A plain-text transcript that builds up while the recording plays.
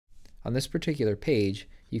on this particular page,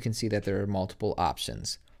 you can see that there are multiple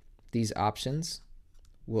options. These options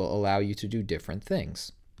will allow you to do different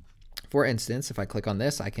things. For instance, if I click on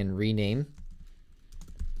this, I can rename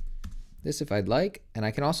this if I'd like, and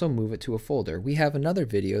I can also move it to a folder. We have another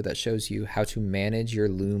video that shows you how to manage your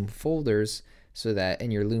Loom folders so that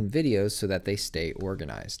in your Loom videos so that they stay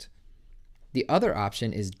organized. The other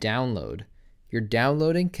option is download. Your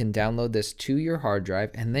downloading can download this to your hard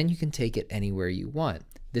drive, and then you can take it anywhere you want.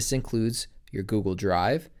 This includes your Google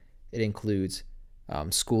Drive. It includes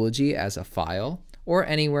Schoology as a file, or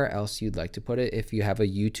anywhere else you'd like to put it. If you have a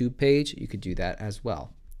YouTube page, you could do that as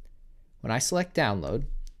well. When I select download,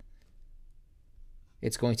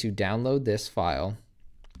 it's going to download this file,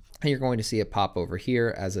 and you're going to see it pop over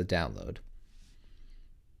here as a download.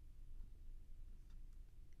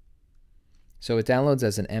 So it downloads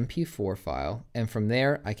as an MP4 file, and from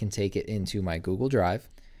there I can take it into my Google Drive,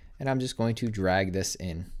 and I'm just going to drag this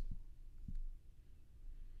in.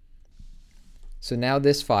 So now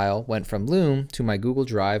this file went from Loom to my Google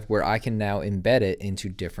Drive, where I can now embed it into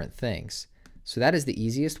different things. So that is the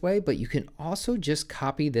easiest way, but you can also just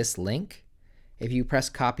copy this link. If you press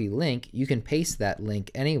copy link, you can paste that link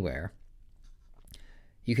anywhere.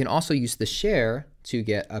 You can also use the share to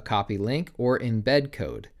get a copy link or embed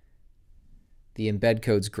code. The embed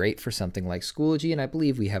code's great for something like Schoology, and I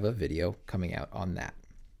believe we have a video coming out on that.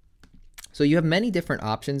 So you have many different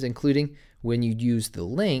options, including when you use the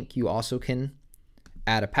link, you also can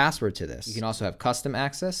add a password to this. You can also have custom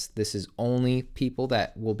access. This is only people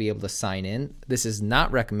that will be able to sign in. This is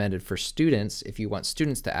not recommended for students if you want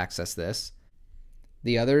students to access this.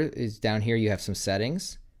 The other is down here, you have some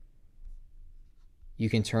settings. You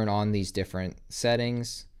can turn on these different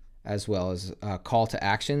settings, as well as call to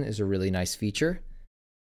action is a really nice feature.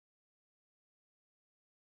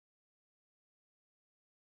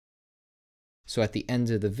 So at the end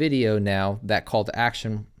of the video now, that call to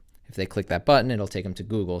action, if they click that button, it'll take them to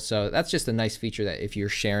Google. So that's just a nice feature that if you're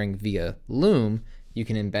sharing via Loom, you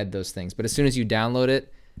can embed those things. But as soon as you download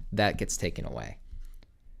it, that gets taken away.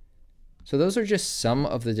 So those are just some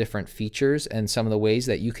of the different features and some of the ways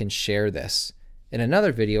that you can share this. In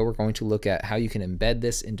another video, we're going to look at how you can embed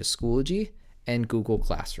this into Schoology and Google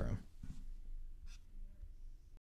Classroom.